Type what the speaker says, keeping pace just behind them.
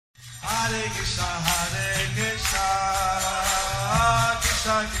Hare Krishna,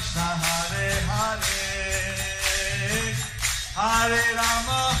 Krishna Krishna, Hare Hare, Hare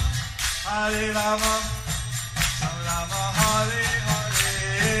Rama, Hare Rama, Rama Rama, Hare Hare.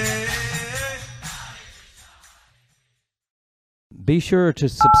 Be sure to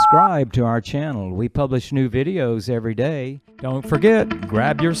subscribe to our channel. We publish new videos every day. Don't forget,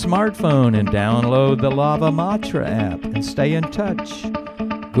 grab your smartphone and download the Lava Matra app and stay in touch.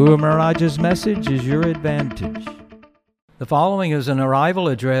 Guru Maharaj's message is your advantage. The following is an arrival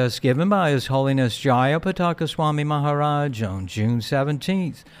address given by His Holiness Jayapataka Swami Maharaj on June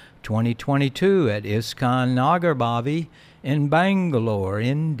 17th, 2022 at ISKCON Nagarbhavi in Bangalore,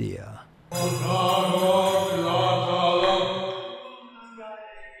 India.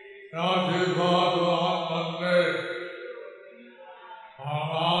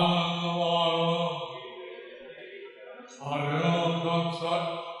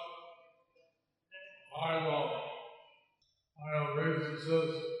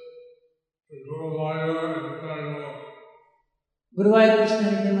 Guruvayur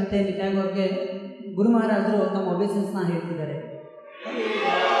ಕೃಷ್ಣನಿಗೆ ಮತ್ತೆ ನಿತ್ಯಾಗೌರ್ಗೆ ಗುರು ಮಹಾರಾಜರು ತಮ್ಮ ಒಬೇಸನ್ಸ್ನ ಹೇಳ್ತಿದ್ದಾರೆ.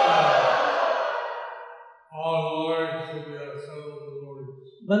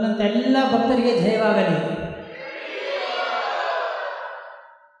 ಬಂದಂತ ಎಲ್ಲ ಭಕ್ತರಿಗೆ ಜಯವಾಗಲಿ.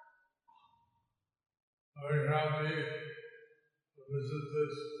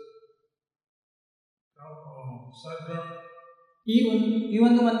 ಈ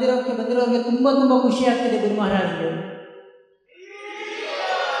ಒಂದು ಮಂದಿರಕ್ಕೆ ಬಂದಿರೋರಿಗೆ ತುಂಬಾ ಖುಷಿ ಆಗ್ತಿದೆ ಗುರು ಮಹಾರಾಜರು.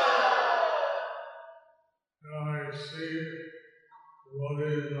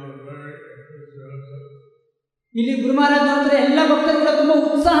 ಇಲ್ಲಿ ಗುರು ಮಹಾರಾಜ್ ನೋಡಿದ್ರೆ ಎಲ್ಲ ಭಕ್ತರು ಕೂಡ ತುಂಬಾ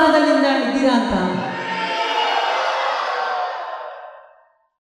ಉತ್ಸಾಹದಲ್ಲಿಂದ ಇದ್ದೀರಾ ಅಂತ.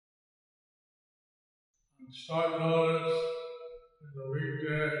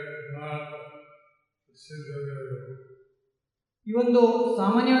 ಈ ಒಂದು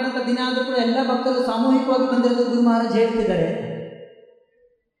ಸಾಮಾನ್ಯವಾದಂಥ ದಿನ ಆದರೂ ಕೂಡ ಎಲ್ಲ ಭಕ್ತರು ಸಾಮೂಹಿಕವಾಗಿ ಬಂದಿರೋದು ಗುರು ಮಹಾರಾಜ್ ಹೇಳ್ತಿದ್ದಾರೆ.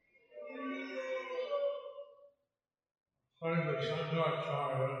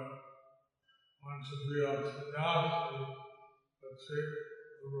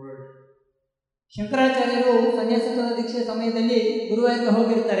 ಶಂಕರಾಚಾರ್ಯರು ಸನ್ಯಾಸತ್ವದ ದೀಕ್ಷೆ ಸಮಯದಲ್ಲಿ ಗುರುವಾಯೂರ್ಗೆ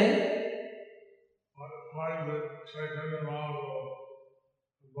ಹೋಗಿರ್ತಾರೆ.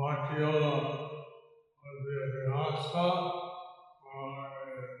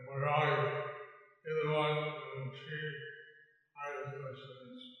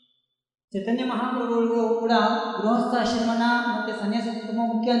 ಚೈತನ್ಯ ಮಹಾಪ್ರಭುಗಳು ಕೂಡ ಗೃಹಸ್ಥಾಶ್ರಮನ ಮತ್ತೆ ಸನ್ಯಾಸ ತುಂಬಾ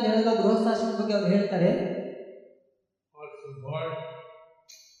ಮುಖ್ಯ ಅಂತ ಹೇಳಿದ ಗೃಹಸ್ಥಾಶ್ರಮದ ಬಗ್ಗೆ ಅವರು ಹೇಳ್ತಾರೆ.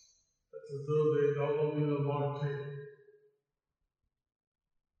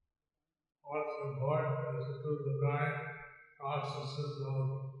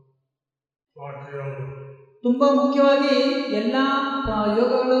 ತುಂಬಾ ಮುಖ್ಯವಾಗಿ ಎಲ್ಲ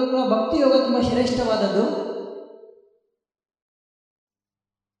ಯೋಗಗಳು ಕೂಡ ಭಕ್ತಿ ಯೋಗ ತುಂಬಾ ಶ್ರೇಷ್ಠವಾದದ್ದು.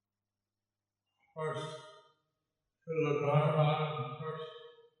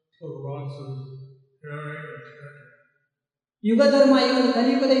 ಯುಗ ಧರ್ಮ, ಈ ಒಂದು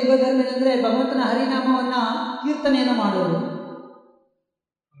ಕಲಿಯುಗದ ಯುಗ ಧರ್ಮ ಏನಂದ್ರೆ ಭಗವಂತನ ಹರಿನಾಮವನ್ನ ಕೀರ್ತನೆಯನ್ನು ಮಾಡೋದು.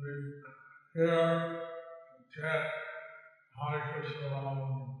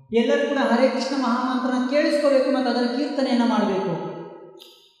 ಎಲ್ಲರೂ ಕೂಡ ಹರೇ ಕೃಷ್ಣ ಮಹಾಮಂತ್ರನ ಕೇಳಿಸ್ಕೋಬೇಕು ಮತ್ತು ಅದರ ಕೀರ್ತನೆಯನ್ನು ಮಾಡಬೇಕು.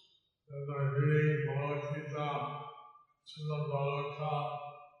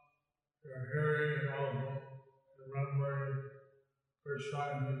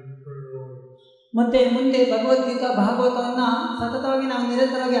 ಮತ್ತೆ ಮುಂದೆ ಭಗವದ್ಗೀತಾ ಭಾಗವತವನ್ನ ಸತತವಾಗಿ ನಾವು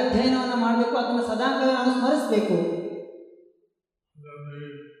ನಿರಂತರವಾಗಿ ಅಧ್ಯಯನವನ್ನ ಮಾಡಬೇಕು, ಅದನ್ನು ಸದಾಕಾಲ ನಾವು ಸ್ಮರಿಸಬೇಕು.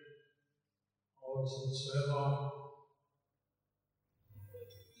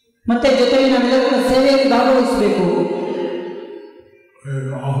 ಮತ್ತೆ ಜೊತೆಗೆ ನಾವೆಲ್ಲರೂ ಕೂಡ ಸೇವೆಯಲ್ಲಿ ಭಾಗವಹಿಸಬೇಕು.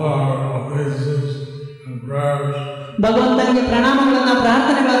 ಭಗವಂತನಿಗೆ ಪ್ರಣಾಮಗಳನ್ನ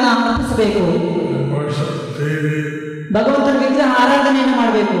ಪ್ರಾರ್ಥನೆಗಳನ್ನ ಅರ್ಪಿಸಬೇಕು. ಭಗವಂತನ ವಿಗ್ರಹ ಆರಾಧನೆಯನ್ನು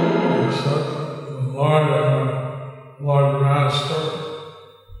ಮಾಡಬೇಕು.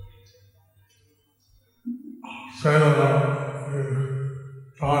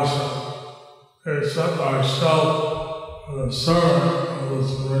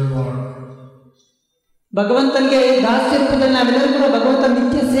 ಭಗವಂತನಿಗೆ ದಾಸ್ಯ ರೂಪದಲ್ಲಿ ನಾವೆಲ್ಲರೂ ಕೂಡ ಭಗವಂತನ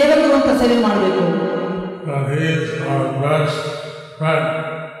ನಿತ್ಯ ಸೇವಕರು ಅಂತ ಸೇವೆ ಮಾಡಬೇಕು.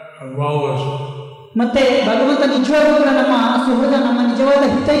 ಮತ್ತೆ ಭಗವಂತ ನಿಜವಾಗ್ಲೂ ಕೂಡ ನಮ್ಮ ಸುಹೃದ, ನಮ್ಮ ನಿಜವಾದ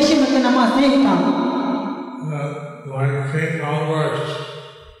ಹಿತೈಷಿ ಮತ್ತೆ ನಮ್ಮ ಸ್ನೇಹಿತ.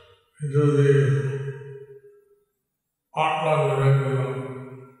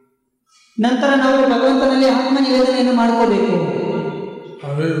 ನಂತರ ನಾವು ಭಗವಂತನಲ್ಲಿ ಆತ್ಮ ನಿವೇದನೆಯನ್ನು ಮಾಡ್ಕೋಬೇಕು.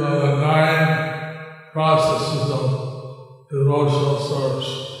 processes of devotional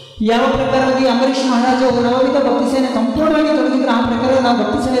service. ಯಾವ ಪ್ರಕಾರವಾಗಿ ಅಂಬರೀಷ್ ಮಹಾರಾಜ ನವವಿಧ ಭಕ್ತಿ ಸೇನೆ ಸಂಪೂರ್ಣವಾಗಿ ತೊಡಗಿದ್ರು ಆ ಪ್ರಕಾರ ನಾವು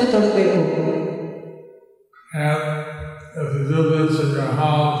ಭಕ್ತಿ ಸೇನೆಯಲ್ಲಿ ತೊಡಗಬೇಕು. And if you do this in your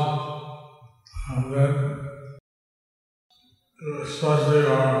house, then especially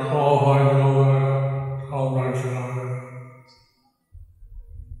our qualified yoga, called Vaishnava.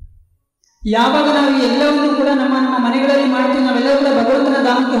 ಯಾವಾಗ ನಾವು ಎಲ್ಲವನ್ನೂ ಕೂಡ ನಮ್ಮ ನಮ್ಮ ಮನೆಗಳಲ್ಲಿ ಮಾಡ್ತೀವಿ, ನಾವೆಲ್ಲರೂ ಕೂಡ ಭಗವಂತನ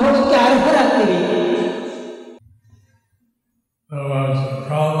ಧಾಮಕ್ಕೆ ಹೋಗೋಕ್ಕೆ ಅರ್ಹರಾಗ್ತೀವಿ.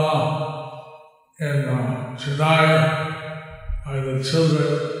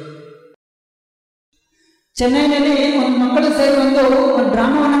 ಚೆನ್ನೈನಲ್ಲಿ ಒಂದು ಮಕ್ಕಳು ಸೇರಿ ಒಂದು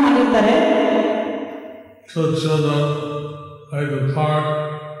ಡ್ರಾಮಾವನ್ನು ಮಾಡಿರ್ತಾರೆ.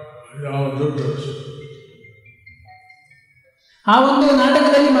 ಆ ಒಂದು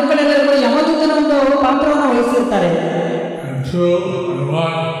ನಾಟಕದಲ್ಲಿ ಮಕ್ಕಳೆಲ್ಲರೂ ಯಮದೂತನ ಒಂದು ಪಾತ್ರವನ್ನು ವಹಿಸಿರ್ತಾರೆ.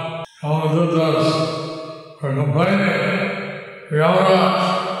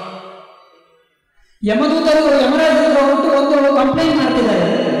 ಯಮದೂತರು ಯಮರಾಜರು ಒಂದು ಕಂಪ್ಲೇಂಟ್ ಮಾಡ್ತಿದ್ದಾರೆ.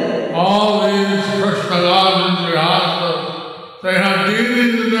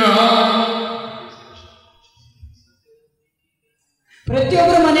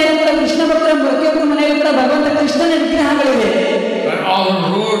 ಪ್ರತಿಯೊಬ್ಬರ ಮನೆಯಲ್ಲೂ ಕೂಡ ಕೃಷ್ಣ ಭಕ್ತರ ಪ್ರತಿಯೊಬ್ಬರ ಮನೆಯಲ್ಲೂ ಕೂಡ ಭಗವಂತ ಕೃಷ್ಣನ ವಿಗ್ರಹಗಳಿವೆ.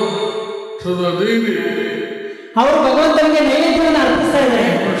 ಅವರು ಭಗವಂತನಿಗೆ ನೈವೇದ್ಯವನ್ನು ಅರ್ಪಿಸ್ತಾ ಇದ್ದಾರೆ.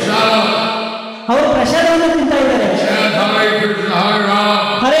 ಅವರು ಪ್ರಸಾದವನ್ನು ತಿಂತಾ ಇದ್ದಾರೆ.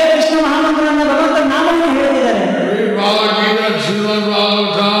 ಹರೇ ಕೃಷ್ಣ ಮಹಾಮಂತ್ರವನ್ನು ಭಗವಂತನ ನಾಮವನ್ನು ಹೇಳ್ತಿದ್ದಾರೆ.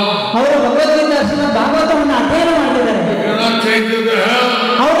 ಅವರು ಭಗವದ್ಗೀತಾ ಶ್ರೀಮದ್ ಭಾಗವತವನ್ನು ಅಧ್ಯಯನ ಮಾಡ್ತಿದ್ದಾರೆ.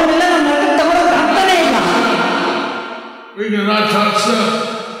 ಅವರನ್ನೆಲ್ಲ ನಮ್ಮ ನರಕಕ್ಕೆ ತಗೊಳ್ಳೋಕೆ ಆಗ್ತಾನೇ ಇಲ್ಲ.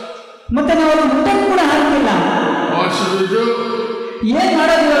 ಮತ್ತೆ ನಾವು ಅವ್ರನ್ನ ಮುಟ್ಟಕ್ಕೆ ಕೂಡ ಆಗ್ತಿಲ್ಲ. ಏನ್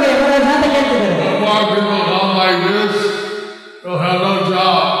ಮಾಡೋದು ಇವಾಗ ಯಮರಾಜ ಅಂತ ಹೇಳ್ತಿದ್ದಾರೆ.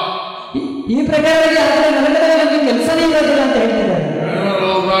 ಈ ಪ್ರಕಾರವಾಗಿ ಆದರೆ ನರಕದಲ್ಲಿ ನಮಗೆ ಕೆಲಸನೇ ಇರೋದಿಲ್ಲ ಅಂತ ಹೇಳ್ತಿದ್ದಾರೆ.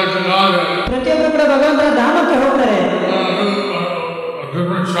 ಪ್ರತಿಯೊಬ್ಬರು ಕೂಡ ಭಗವಂತನ ಧಾಮಕ್ಕೆ ಹೋಗ್ತಾರೆ.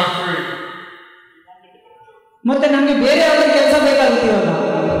 ಮತ್ತೆ ನಮ್ಗೆ ಬೇರೆ ಯಾವ್ದಾದ್ರು ಕೆಲಸ ಬೇಕಾಗುತ್ತೆ ಇವಾಗ.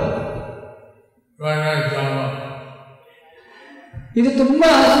 ಇದು ತುಂಬಾ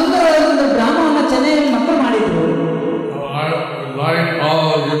ಸುಂದರವಾದ ಒಂದು ಡ್ರಾಮಾವನ್ನು ಚೆನ್ನೈಯಲ್ಲಿ ಮಕ್ಕಳು ಮಾಡಿದ್ರು.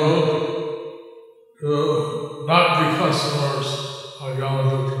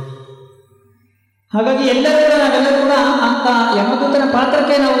 ಹಾಗಾಗಿ ಎಲ್ಲರೂ ನಾವೆಲ್ಲರೂ ಕೂಡ ಅಂತ ಯಮದೂತನ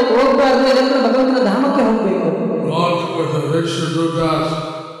ಪಾತ್ರಕ್ಕೆ ನಾವು ಹೋಗಬಾರ್ದು. ಎಲ್ಲರೂ ಭಗವಂತನ ಧಾಮಕ್ಕೆ ಹೋಗಬೇಕು.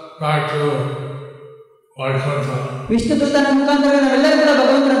 ವಿಷ್ಣುದೂತನ ಮುಖಾಂತರ ನಾವೆಲ್ಲರೂ ಕೂಡ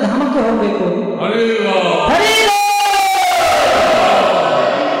ಭಗವಂತನ ಧಾಮಕ್ಕೆ ಹೋಗಬೇಕು.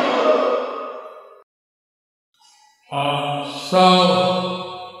 So,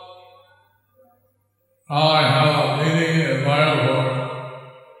 I have a meeting in Mayapur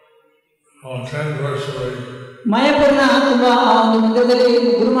on 10th. ಮಾಯಾಪುರ್ನ ತುಂಬಾ ಒಂದು ಮಂದಿರದಲ್ಲಿ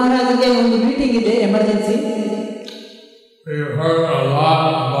ಗುರು ಮಹಾರಾಜರಿಗೆ ಒಂದು ಮೀಟಿಂಗ್ ಇದೆ, emergency. We heard a lot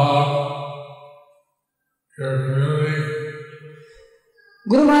about your community.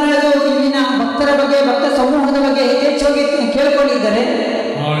 ಗುರು ಮಹಾರಾಜರು ಇಲ್ಲಿನ ಭಕ್ತರ ಬಗ್ಗೆ, ಭಕ್ತ ಸಮೂಹದ ಬಗ್ಗೆ ಹೆಚ್ಚಾಗಿ ಕೇಳಿಕೊಂಡಿದ್ದಾರೆ.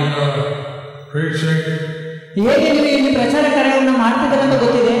 ಹೇಗೆ ನೀವು ಇಲ್ಲಿ ಪ್ರಚಾರ ಕಾರ್ಯವನ್ನು ಮಾಡ್ತಿದ್ದಾರೆ ಅಂತ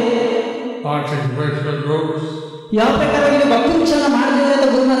ಗೊತ್ತಿದೆ. ಯಾವ ಪ್ರಕಾರ ನೀವು ಭಕ್ತಿ ವೃಕ್ಷನ ಮಾಡ್ತಿದ್ದಾರೆ ಅಂತ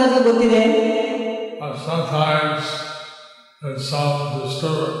ಗುರು ಮಹಾರಾಜರಿಗೆ ಗೊತ್ತಿದೆ.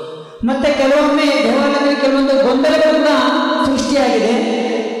 ಮತ್ತೆ ಕೆಲವೊಮ್ಮೆ ದೇವಾಲಯದಲ್ಲಿ ಕೆಲವೊಂದು ಗೊಂದಲಗಳು ಕೂಡ ಸೃಷ್ಟಿಯಾಗಿದೆ.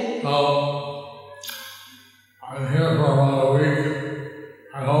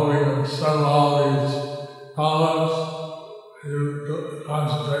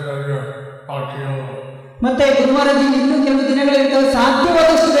 ಮತ್ತೆ ಗುರು ಮಹಾರಾಜ್ ಇನ್ನೂ ಕೆಲವು ದಿನಗಳಿರ್ತವೆ,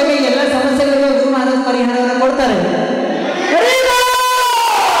 ಸಾಧ್ಯವಾದಷ್ಟು ಬೇಗ ಎಲ್ಲ ಸಮಸ್ಯೆಗಳಿಗೆ ಗುರು ಮಹಾರಾಜ್ ಪರಿಹಾರವನ್ನು ಕೊಡ್ತಾರೆ.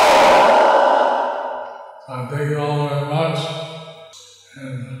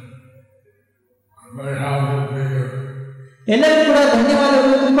 ಎಲ್ಲರಿಗೂ ಕೂಡ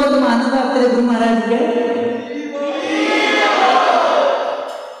ಧನ್ಯವಾದಗಳು. ತುಂಬಾ ತುಂಬಾ ಆನಂದ ಆಗ್ತದೆ ಗುರು ಮಹಾರಾಜ್ಗೆ.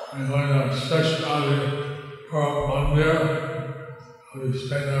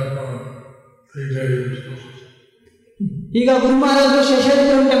 ಈಗ ಗುರು ಮಹಾರಾಜರು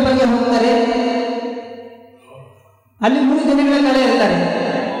ಶೇಷಾದ್ರಿ ಟೆಂಪಲ್ಗೆ ಹೋಗ್ತಾರೆ. ಅಲ್ಲಿ 3 ದಿನಗಳ ಕಾಲ ಇರ್ತಾರೆ.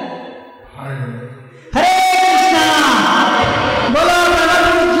 ಹರೇ ಕೃಷ್ಣ. ಬೋಲೋ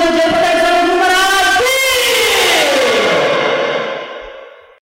ಪ್ರಭು ಜಯ ಪತಾಕ ಗುರು ಮಹಾರಾಜ್ ಕಿ.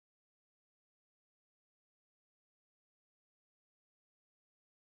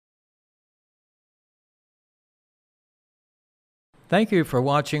 Thank you for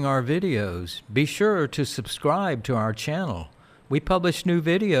watching our videos. Be sure to subscribe to our channel. We publish new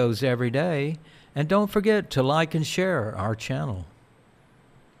videos every day, and don't forget to like and share our channel.